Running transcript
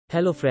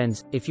Hello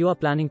friends, if you are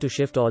planning to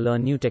shift or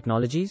learn new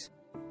technologies,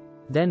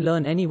 then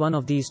learn any one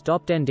of these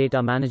top 10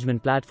 data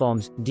management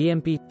platforms,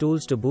 DMP,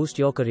 tools to boost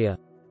your career.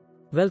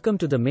 Welcome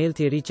to the Mail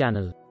Theory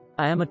channel.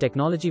 I am a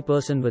technology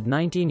person with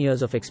 19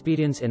 years of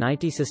experience in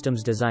IT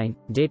systems design,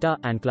 data,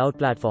 and cloud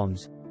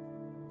platforms.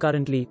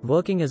 Currently,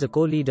 working as a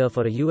co-leader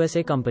for a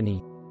USA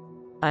company.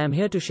 I am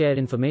here to share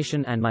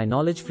information and my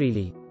knowledge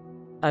freely.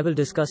 I will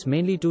discuss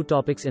mainly two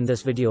topics in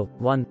this video.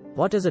 1.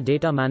 What is a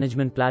data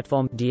management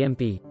platform,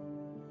 DMP?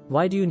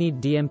 Why do you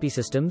need DMP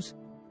systems?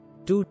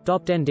 2.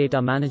 Top 10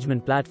 data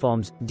management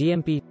platforms,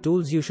 DMP,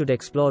 tools you should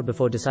explore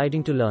before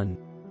deciding to learn.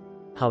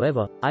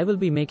 However, I will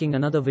be making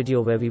another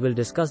video where we will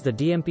discuss the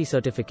DMP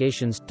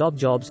certifications, top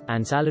jobs,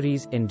 and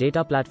salaries in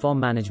data platform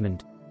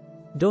management.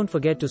 Don't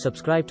forget to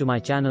subscribe to my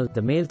channel,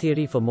 The Mail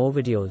Theory, for more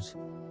videos.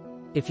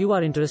 If you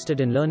are interested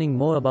in learning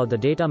more about the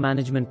data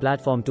management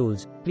platform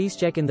tools, please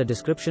check in the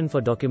description for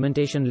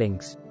documentation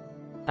links.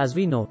 As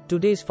we know,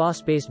 today's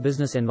fast-paced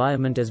business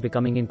environment is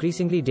becoming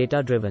increasingly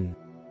data-driven.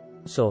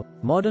 So,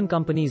 modern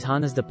companies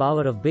harness the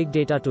power of big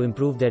data to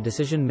improve their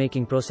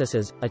decision-making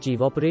processes,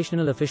 achieve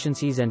operational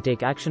efficiencies, and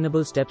take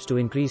actionable steps to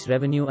increase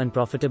revenue and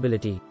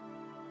profitability.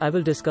 I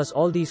will discuss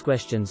all these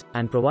questions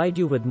and provide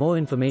you with more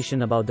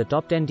information about the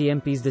top 10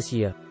 DMPs this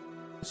year.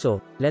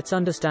 So, let's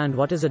understand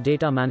what is a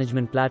data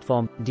management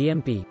platform,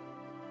 DMP.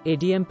 A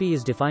DMP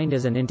is defined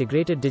as an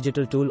integrated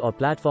digital tool or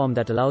platform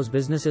that allows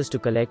businesses to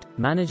collect,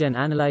 manage, and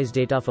analyze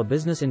data for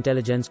business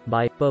intelligence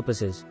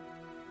purposes.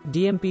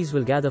 DMPs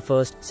will gather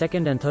first,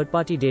 second, and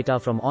third-party data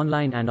from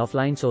online and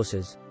offline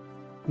sources.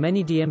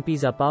 Many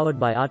DMPs are powered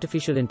by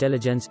artificial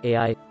intelligence,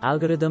 AI,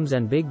 algorithms,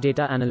 and big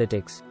data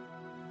analytics.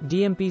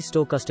 DMPs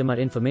store customer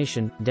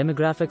information,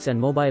 demographics, and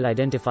mobile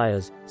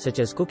identifiers, such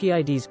as cookie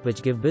IDs,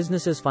 which give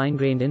businesses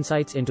fine-grained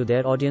insights into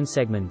their audience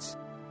segments.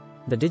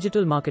 The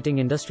digital marketing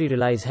industry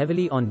relies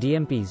heavily on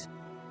DMPs.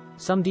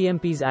 Some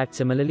DMPs act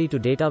similarly to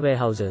data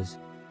warehouses.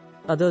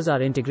 Others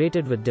are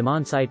integrated with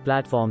demand-side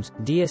platforms,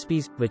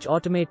 DSPs, which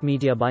automate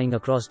media buying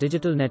across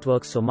digital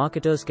networks so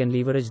marketers can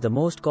leverage the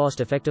most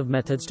cost-effective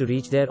methods to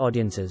reach their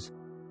audiences.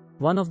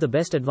 One of the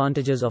best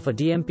advantages of a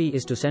DMP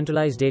is to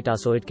centralize data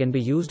so it can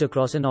be used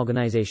across an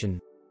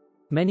organization.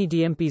 Many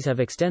DMPs have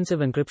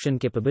extensive encryption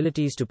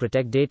capabilities to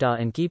protect data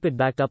and keep it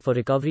backed up for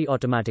recovery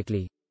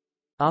automatically.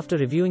 After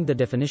reviewing the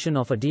definition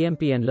of a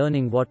DMP and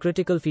learning what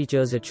critical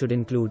features it should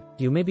include,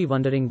 you may be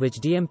wondering which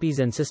DMPs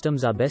and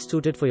systems are best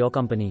suited for your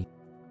company.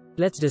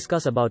 Let's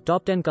discuss about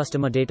top 10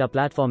 customer data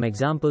platform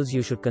examples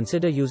you should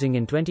consider using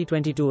in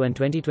 2022 and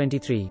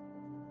 2023.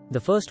 The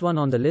first one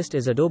on the list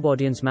is Adobe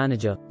Audience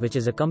Manager, which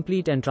is a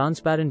complete and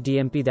transparent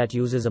DMP that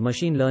uses a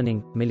machine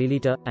learning,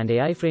 milliliter, and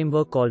AI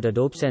framework called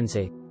Adobe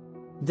Sensei.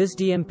 This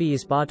DMP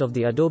is part of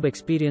the Adobe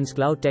Experience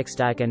Cloud tech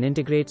stack and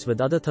integrates with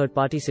other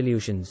third-party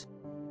solutions.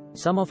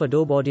 Some of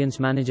Adobe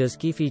Audience Manager's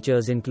key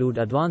features include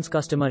advanced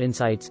customer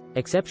insights,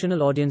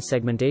 exceptional audience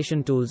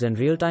segmentation tools, and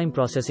real-time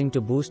processing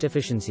to boost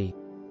efficiency.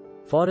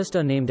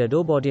 Forrester named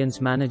Adobe Audience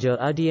Manager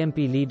a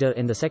DMP leader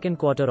in the second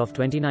quarter of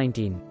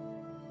 2019.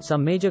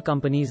 Some major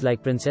companies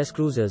like Princess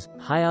Cruises,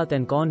 Hyatt,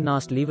 and Condé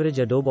Nast leverage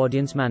Adobe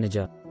Audience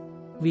Manager.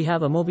 We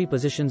have Amobi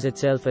positions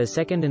itself as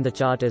second in the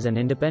chart as an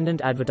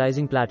independent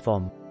advertising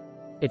platform.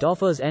 It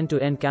offers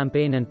end-to-end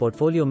campaign and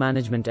portfolio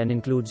management and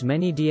includes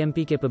many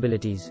DMP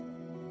capabilities.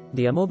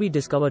 The Amobi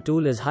Discover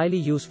tool is highly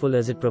useful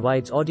as it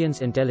provides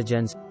audience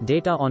intelligence,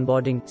 data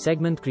onboarding,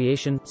 segment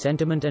creation,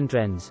 sentiment, and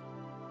trends.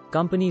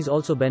 Companies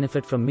also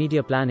benefit from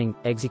media planning,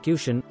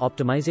 execution,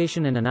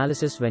 optimization, and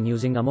analysis when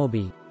using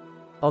Amobi.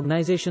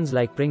 Organizations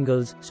like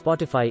Pringles,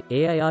 Spotify,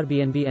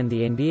 Airbnb, and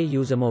the NBA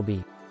use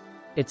Amobi.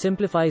 It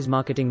simplifies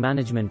marketing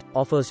management,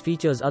 offers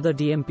features other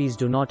DMPs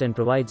do not, and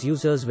provides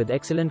users with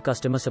excellent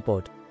customer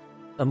support.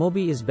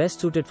 Amobi is best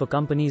suited for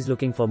companies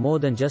looking for more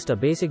than just a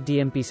basic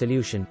DMP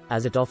solution,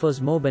 as it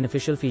offers more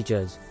beneficial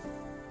features.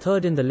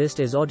 Third in the list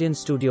is Audience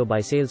Studio by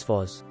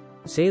Salesforce.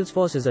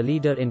 Salesforce is a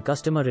leader in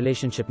customer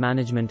relationship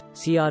management,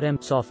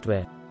 CRM,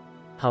 software.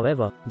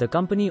 However, the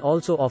company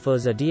also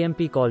offers a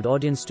DMP called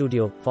Audience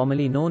Studio,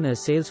 formerly known as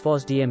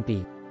Salesforce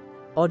DMP.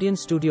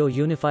 Audience Studio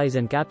unifies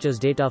and captures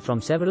data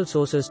from several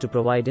sources to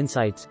provide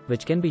insights,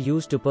 which can be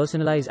used to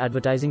personalize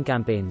advertising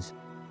campaigns.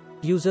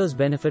 Users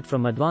benefit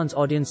from advanced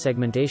audience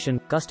segmentation,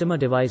 customer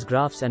device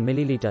graphs, and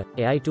milliliter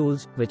AI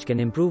tools, which can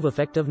improve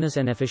effectiveness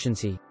and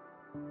efficiency.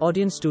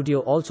 Audience Studio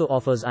also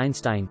offers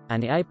Einstein,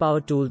 an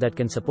AI-powered tool that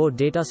can support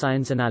data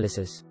science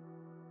analysis.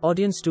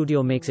 Audience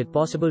Studio makes it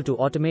possible to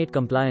automate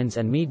compliance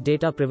and meet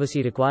data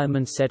privacy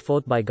requirements set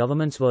forth by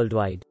governments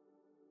worldwide.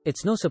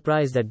 It's no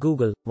surprise that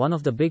Google, one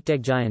of the big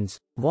tech giants,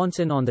 wants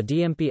in on the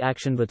DMP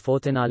action with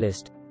fourth in our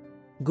list.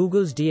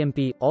 Google's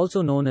DMP,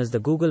 also known as the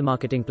Google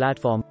Marketing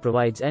Platform,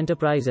 provides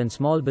enterprise and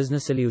small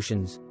business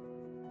solutions.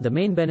 The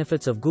main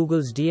benefits of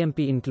Google's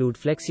DMP include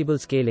flexible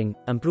scaling,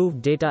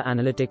 improved data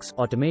analytics,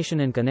 automation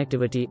and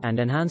connectivity,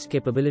 and enhanced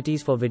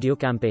capabilities for video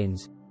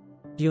campaigns.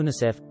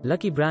 UNICEF,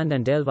 Lucky Brand,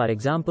 and Delve are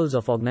examples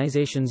of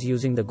organizations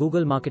using the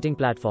Google Marketing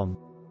Platform.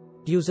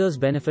 Users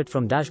benefit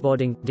from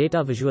dashboarding,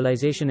 data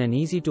visualization, and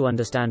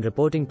easy-to-understand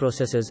reporting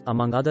processes,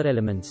 among other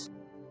elements.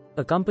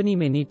 A company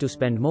may need to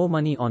spend more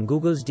money on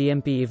Google's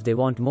DMP if they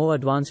want more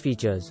advanced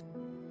features.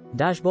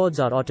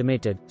 Dashboards are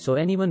automated, so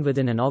anyone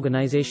within an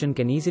organization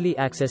can easily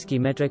access key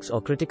metrics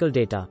or critical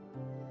data.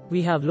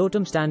 We have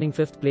Lotame standing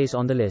 5th place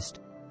on the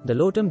list. The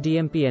Lotame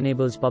DMP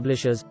enables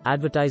publishers,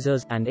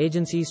 advertisers, and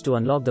agencies to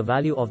unlock the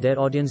value of their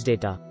audience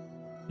data.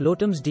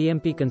 Lotame's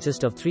DMP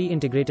consists of 3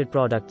 integrated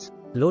products: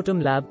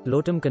 Lotame Lab,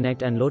 Lotame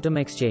Connect, and Lotame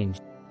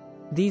Exchange.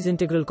 These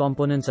integral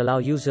components allow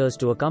users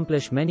to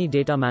accomplish many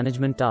data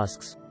management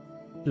tasks.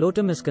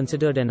 Lotame is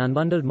considered an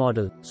unbundled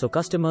model, so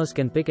customers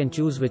can pick and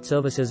choose which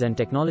services and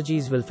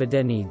technologies will fit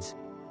their needs.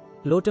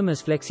 Lotame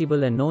is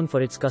flexible and known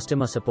for its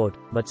customer support,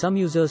 but some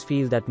users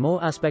feel that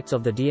more aspects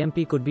of the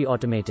DMP could be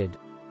automated.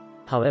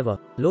 However,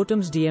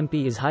 Lotame's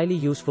DMP is highly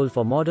useful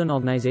for modern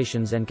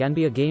organizations and can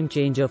be a game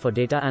changer for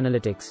data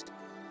analytics.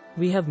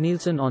 We have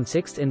Nielsen on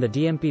 6th in the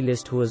DMP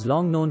list, who is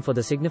long known for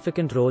the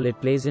significant role it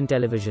plays in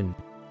television.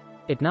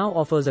 It now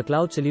offers a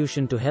cloud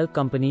solution to help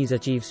companies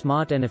achieve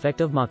smart and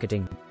effective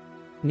marketing.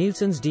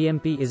 Nielsen's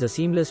DMP is a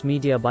seamless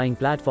media buying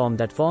platform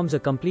that forms a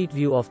complete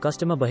view of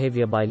customer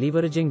behavior by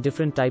leveraging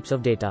different types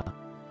of data.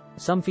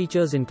 Some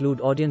features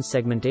include audience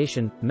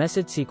segmentation,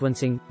 message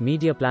sequencing,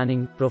 media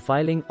planning,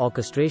 profiling,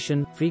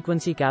 orchestration,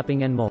 frequency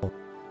capping, and more.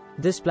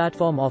 This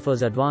platform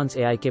offers advanced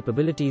AI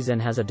capabilities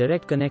and has a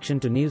direct connection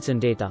to Nielsen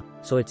data,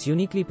 so it's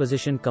uniquely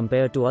positioned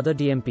compared to other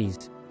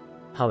DMPs.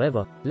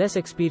 However, less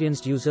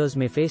experienced users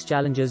may face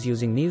challenges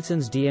using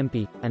Nielsen's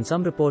DMP, and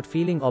some report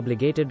feeling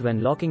obligated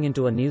when locking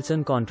into a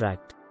Nielsen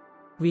contract.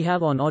 We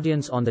have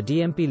OnAudience on the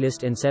DMP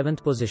list in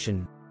 7th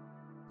position.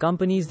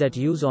 Companies that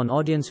use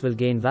OnAudience will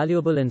gain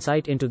valuable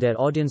insight into their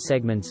audience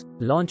segments,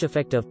 launch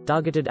effective,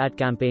 targeted ad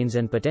campaigns,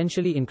 and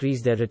potentially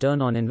increase their return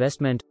on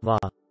investment.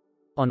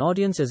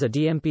 OnAudience is a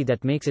DMP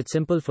that makes it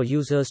simple for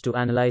users to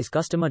analyze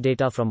customer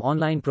data from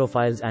online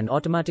profiles and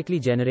automatically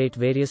generate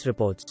various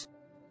reports.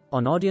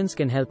 OnAudience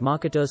can help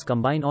marketers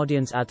combine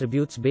audience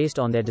attributes based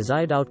on their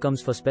desired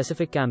outcomes for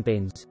specific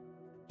campaigns.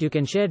 You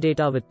can share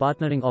data with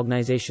partnering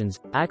organizations,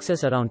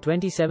 access around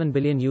 27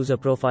 billion user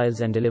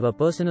profiles, and deliver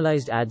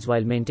personalized ads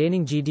while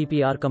maintaining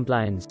GDPR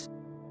compliance.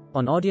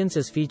 OnAudience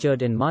is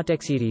featured in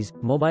MarTech series,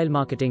 mobile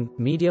marketing,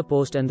 media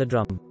post, and the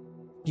drum.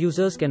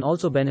 Users can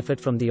also benefit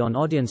from the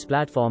OnAudience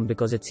platform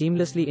because it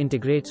seamlessly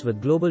integrates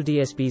with global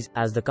DSPs,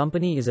 as the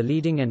company is a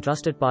leading and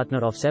trusted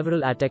partner of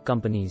several adtech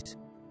companies.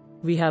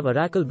 We have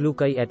Oracle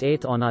BlueKai at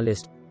 8th on our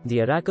list. The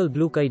Oracle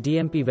BlueKai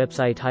DMP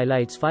website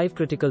highlights 5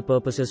 critical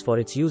purposes for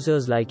its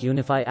users, like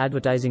unify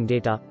advertising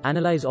data,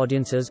 analyze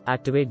audiences,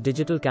 activate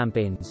digital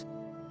campaigns.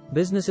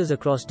 Businesses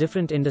across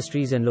different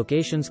industries and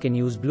locations can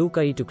use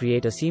BlueKai to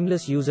create a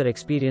seamless user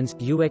experience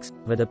 (UX),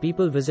 whether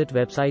people visit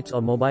websites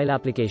or mobile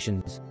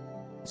applications.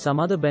 Some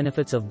other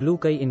benefits of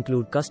BlueKai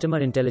include customer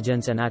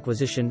intelligence and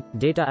acquisition,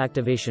 data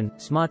activation,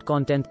 smart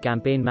content,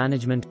 campaign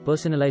management,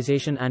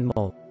 personalization, and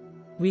more.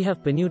 We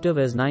have Permutive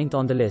as 9th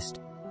on the list.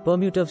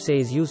 Permutive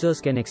says users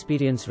can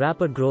experience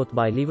rapid growth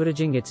by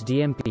leveraging its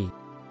DMP.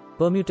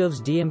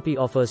 Permutive's DMP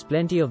offers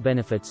plenty of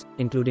benefits,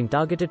 including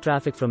targeted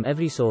traffic from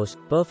every source,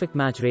 perfect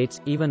match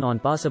rates, even on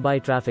passerby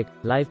traffic,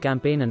 live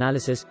campaign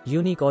analysis,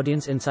 unique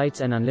audience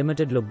insights, and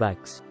unlimited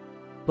lookbacks.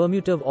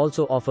 Permutive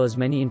also offers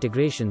many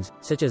integrations,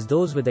 such as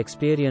those with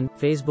Experian,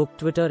 Facebook,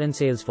 Twitter, and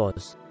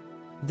Salesforce.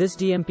 This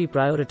DMP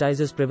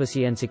prioritizes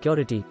privacy and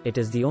security. It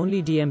is the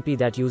only DMP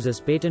that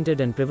uses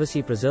patented and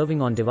privacy-preserving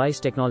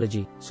on-device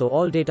technology, so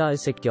all data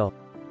is secure.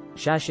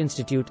 Shash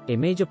Institute, a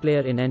major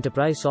player in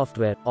enterprise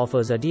software,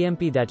 offers a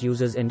DMP that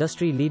uses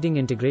industry-leading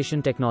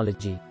integration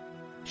technology.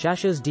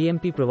 Shash's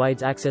DMP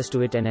provides access to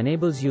it and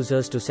enables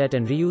users to set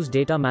and reuse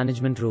data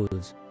management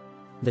rules.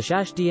 The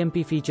Shash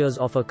DMP features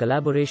offer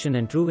collaboration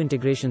and true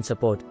integration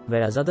support,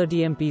 whereas other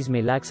DMPs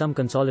may lack some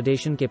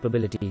consolidation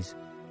capabilities.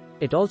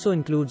 It also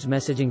includes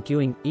messaging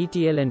queuing,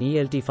 ETL and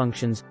ELT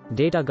functions,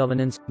 data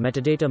governance,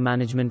 metadata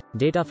management,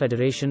 data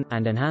federation,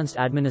 and enhanced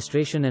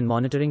administration and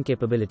monitoring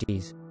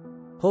capabilities.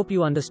 Hope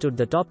you understood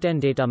the top 10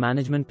 data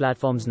management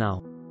platforms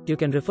now. You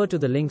can refer to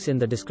the links in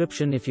the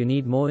description if you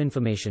need more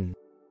information.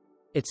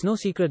 It's no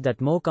secret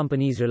that more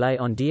companies rely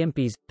on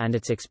DMPs, and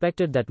it's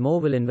expected that more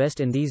will invest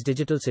in these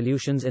digital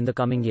solutions in the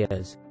coming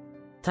years.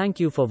 Thank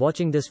you for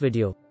watching this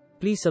video.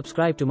 Please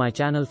subscribe to my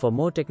channel for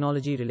more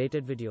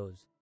technology-related videos.